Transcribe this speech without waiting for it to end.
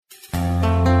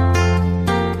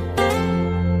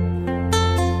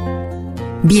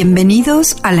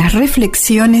Bienvenidos a las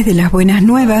Reflexiones de las Buenas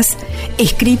Nuevas,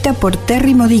 escrita por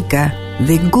Terry Modica,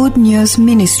 de Good News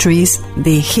Ministries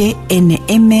de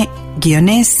gnm-es.org.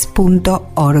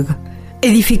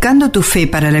 Edificando tu fe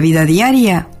para la vida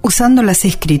diaria usando las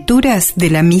escrituras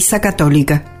de la Misa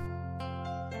Católica.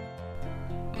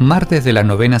 Martes de la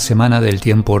 9ª semana del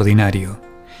tiempo ordinario.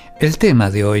 El tema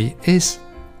de hoy es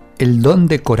el don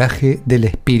de coraje del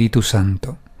Espíritu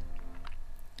Santo.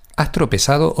 ¿Has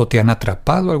tropezado o te han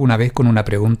atrapado alguna vez con una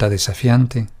pregunta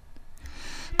desafiante?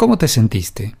 ¿Cómo te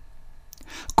sentiste?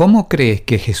 ¿Cómo crees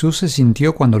que Jesús se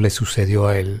sintió cuando le sucedió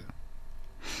a él?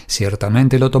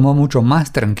 Ciertamente lo tomó mucho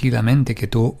más tranquilamente que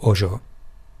tú o yo.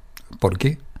 ¿Por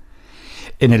qué?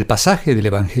 En el pasaje del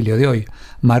Evangelio de hoy,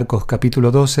 Marcos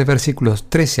capítulo 12, versículos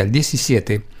 13 al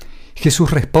 17, Jesús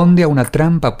responde a una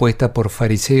trampa puesta por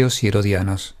fariseos y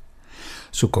herodianos.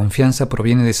 Su confianza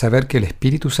proviene de saber que el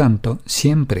Espíritu Santo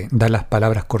siempre da las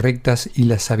palabras correctas y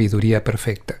la sabiduría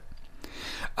perfecta.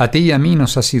 A ti y a mí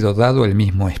nos ha sido dado el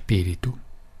mismo Espíritu.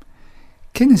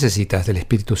 ¿Qué necesitas del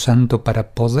Espíritu Santo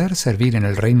para poder servir en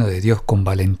el reino de Dios con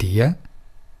valentía?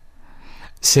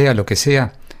 Sea lo que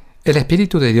sea, el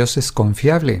Espíritu de Dios es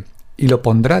confiable y lo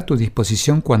pondrá a tu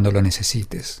disposición cuando lo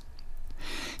necesites.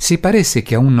 Si parece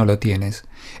que aún no lo tienes,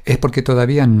 es porque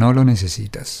todavía no lo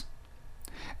necesitas.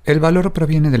 El valor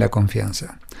proviene de la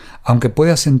confianza. Aunque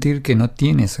puedas sentir que no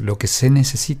tienes lo que se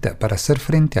necesita para hacer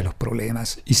frente a los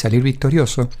problemas y salir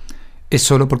victorioso, es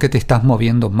solo porque te estás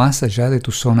moviendo más allá de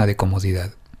tu zona de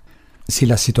comodidad. Si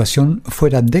la situación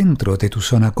fuera dentro de tu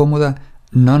zona cómoda,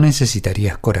 no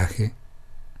necesitarías coraje.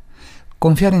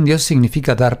 Confiar en Dios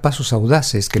significa dar pasos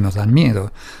audaces que nos dan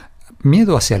miedo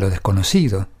hacia lo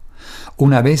desconocido.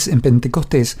 Una vez en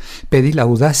Pentecostés pedí la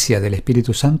audacia del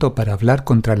Espíritu Santo para hablar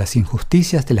contra las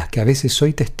injusticias de las que a veces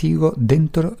soy testigo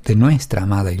dentro de nuestra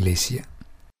amada Iglesia.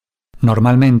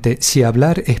 Normalmente, si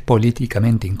hablar es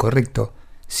políticamente incorrecto,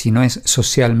 si no es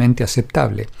socialmente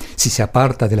aceptable, si se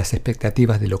aparta de las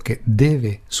expectativas de lo que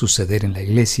debe suceder en la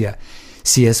Iglesia,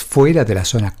 si es fuera de la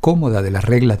zona cómoda de las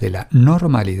reglas de la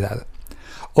normalidad,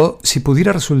 o si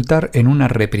pudiera resultar en una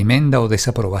reprimenda o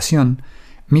desaprobación,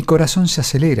 mi corazón se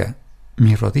acelera,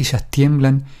 mis rodillas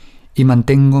tiemblan y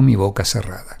mantengo mi boca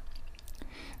cerrada.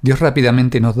 Dios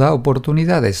rápidamente nos da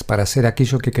oportunidades para hacer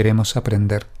aquello que queremos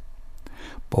aprender.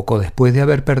 Poco después de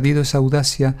haber perdido esa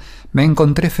audacia, me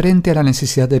encontré frente a la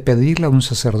necesidad de pedirle a un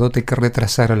sacerdote que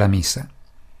retrasara la misa.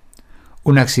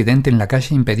 Un accidente en la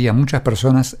calle impedía a muchas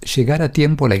personas llegar a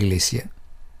tiempo a la iglesia.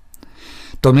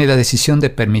 Tomé la decisión de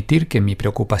permitir que mi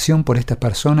preocupación por estas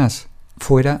personas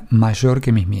fuera mayor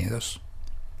que mis miedos.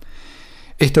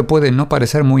 Esto puede no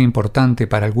parecer muy importante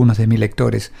para algunos de mis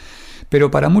lectores,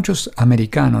 pero para muchos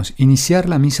americanos, iniciar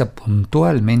la misa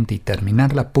puntualmente y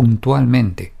terminarla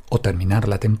puntualmente, o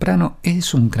terminarla temprano,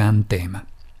 es un gran tema.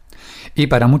 Y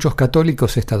para muchos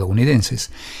católicos estadounidenses,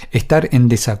 estar en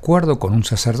desacuerdo con un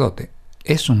sacerdote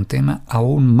es un tema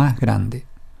aún más grande.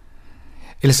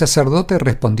 El sacerdote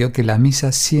respondió que la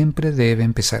misa siempre debe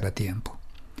empezar a tiempo.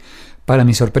 Para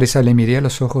mi sorpresa le miré a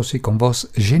los ojos y con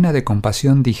voz llena de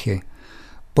compasión dije: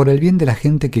 por el bien de la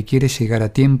gente que quiere llegar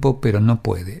a tiempo pero no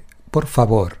puede, por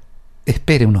favor,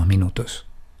 espere unos minutos.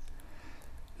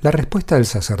 ¿La respuesta del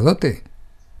sacerdote?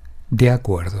 De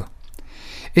acuerdo.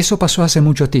 Eso pasó hace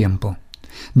mucho tiempo.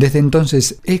 Desde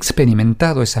entonces he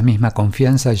experimentado esa misma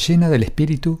confianza llena del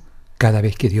Espíritu cada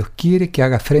vez que Dios quiere que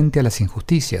haga frente a las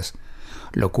injusticias,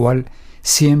 lo cual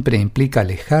siempre implica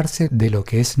alejarse de lo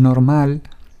que es normal,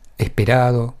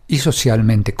 esperado y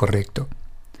socialmente correcto.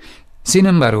 Sin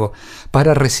embargo,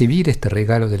 para recibir este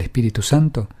regalo del Espíritu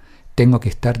Santo, tengo que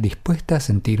estar dispuesta a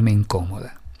sentirme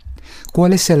incómoda.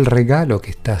 ¿Cuál es el regalo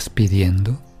que estás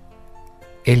pidiendo?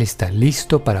 Él está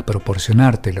listo para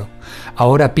proporcionártelo.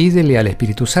 Ahora pídele al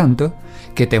Espíritu Santo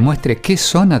que te muestre qué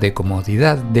zona de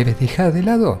comodidad debes dejar de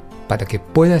lado para que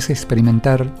puedas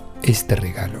experimentar este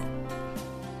regalo.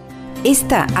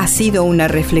 Esta ha sido una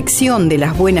reflexión de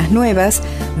las Buenas Nuevas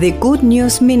de Good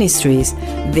News Ministries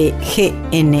de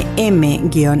gnm-es.org.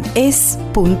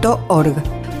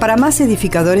 Para más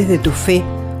edificadores de tu fe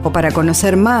o para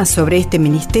conocer más sobre este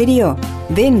ministerio,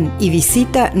 ven y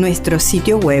visita nuestro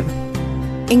sitio web.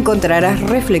 Encontrarás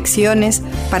reflexiones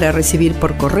para recibir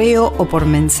por correo o por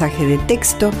mensaje de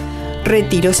texto,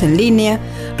 retiros en línea,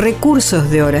 recursos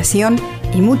de oración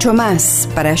y mucho más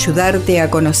para ayudarte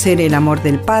a conocer el amor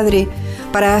del Padre,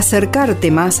 para acercarte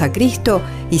más a Cristo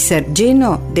y ser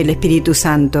lleno del Espíritu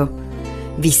Santo.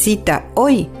 Visita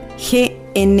hoy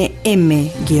gnm-es.org.